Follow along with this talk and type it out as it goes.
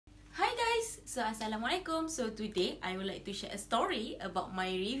So Assalamualaikum. So today I would like to share a story about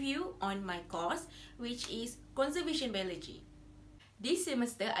my review on my course, which is Conservation Biology. This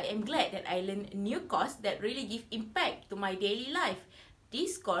semester I am glad that I learned a new course that really give impact to my daily life.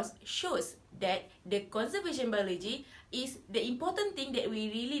 This course shows that the conservation biology is the important thing that we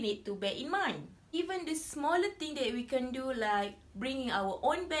really need to bear in mind. Even the smaller thing that we can do, like bringing our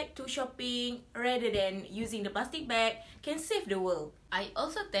own bag to shopping rather than using the plastic bag, can save the world. I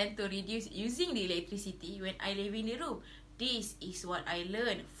also tend to reduce using the electricity when I live in the room. This is what I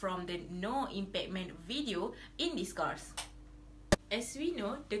learned from the No Impactment video in this course. As we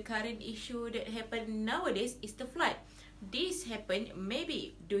know, the current issue that happen nowadays is the flood. This happened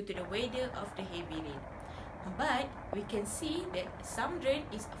maybe due to the weather of the heavy rain. But we can see that some drain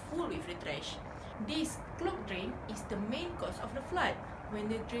is full with the trash. This clogged drain is the main cause of the flood. When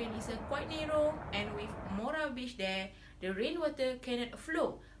the drain is quite narrow and with more rubbish there, the rainwater cannot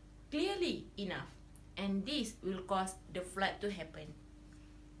flow clearly enough, and this will cause the flood to happen.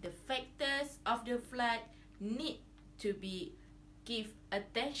 The factors of the flood need to be give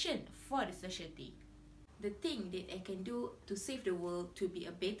attention for the society. The thing that I can do to save the world to be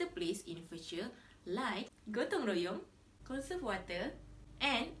a better place in the future, like gotong royong, conserve water,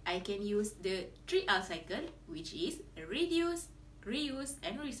 and I can use the 3R cycle, which is reduce, reuse,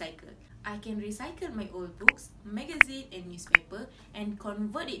 and recycle. I can recycle my old books, magazine, and newspaper and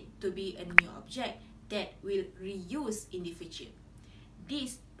convert it to be a new object that will reuse in the future.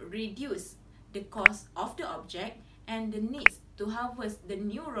 This reduce the cost of the object and the needs to harvest the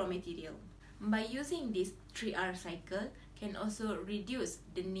new raw material. By using this 3R cycle can also reduce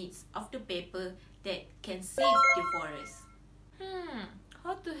the needs of the paper that can save the forest.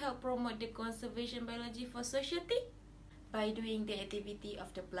 How to help promote the conservation biology for society? By doing the activity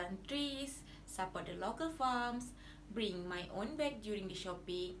of the plant trees, support the local farms, bring my own bag during the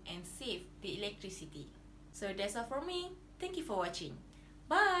shopping, and save the electricity. So that's all from me. Thank you for watching.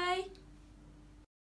 Bye!